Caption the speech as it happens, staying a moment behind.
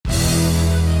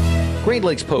Great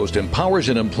Lakes Post empowers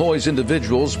and employs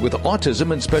individuals with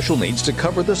autism and special needs to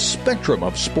cover the spectrum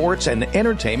of sports and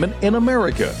entertainment in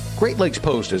America. Great Lakes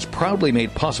Post is proudly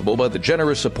made possible by the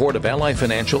generous support of Ally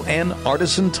Financial and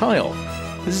Artisan Tile.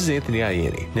 This is Anthony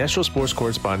Ianni, National Sports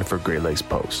Correspondent for Great Lakes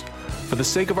Post. For the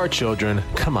sake of our children,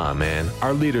 come on, man.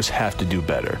 Our leaders have to do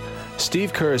better.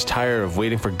 Steve Kerr is tired of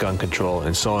waiting for gun control,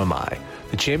 and so am I.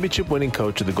 The championship-winning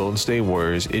coach of the Golden State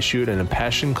Warriors issued an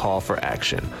impassioned call for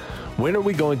action. When are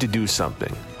we going to do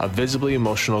something? A visibly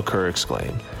emotional Kerr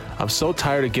exclaimed. I'm so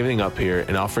tired of giving up here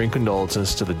and offering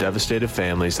condolences to the devastated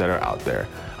families that are out there.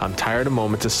 I'm tired of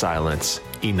moments of silence.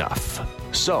 Enough.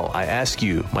 So I ask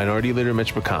you, Minority Leader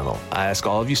Mitch McConnell, I ask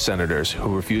all of you senators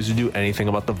who refuse to do anything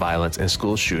about the violence in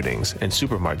school shootings and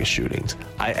supermarket shootings,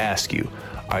 I ask you,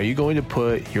 are you going to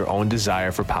put your own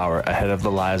desire for power ahead of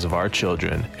the lives of our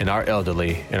children and our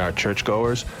elderly and our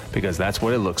churchgoers? Because that's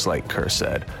what it looks like, Kerr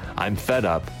said. I'm fed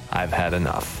up. I've had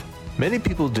enough. Many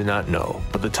people do not know,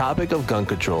 but the topic of gun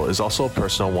control is also a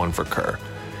personal one for Kerr.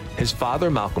 His father,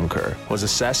 Malcolm Kerr, was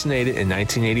assassinated in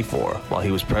 1984 while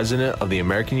he was president of the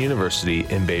American University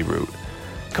in Beirut.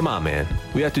 Come on, man.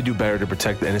 We have to do better to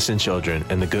protect the innocent children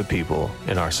and the good people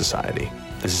in our society.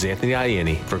 This is Anthony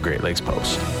Ianni for Great Lakes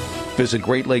Post. Visit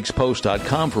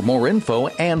GreatLakesPost.com for more info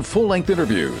and full-length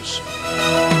interviews.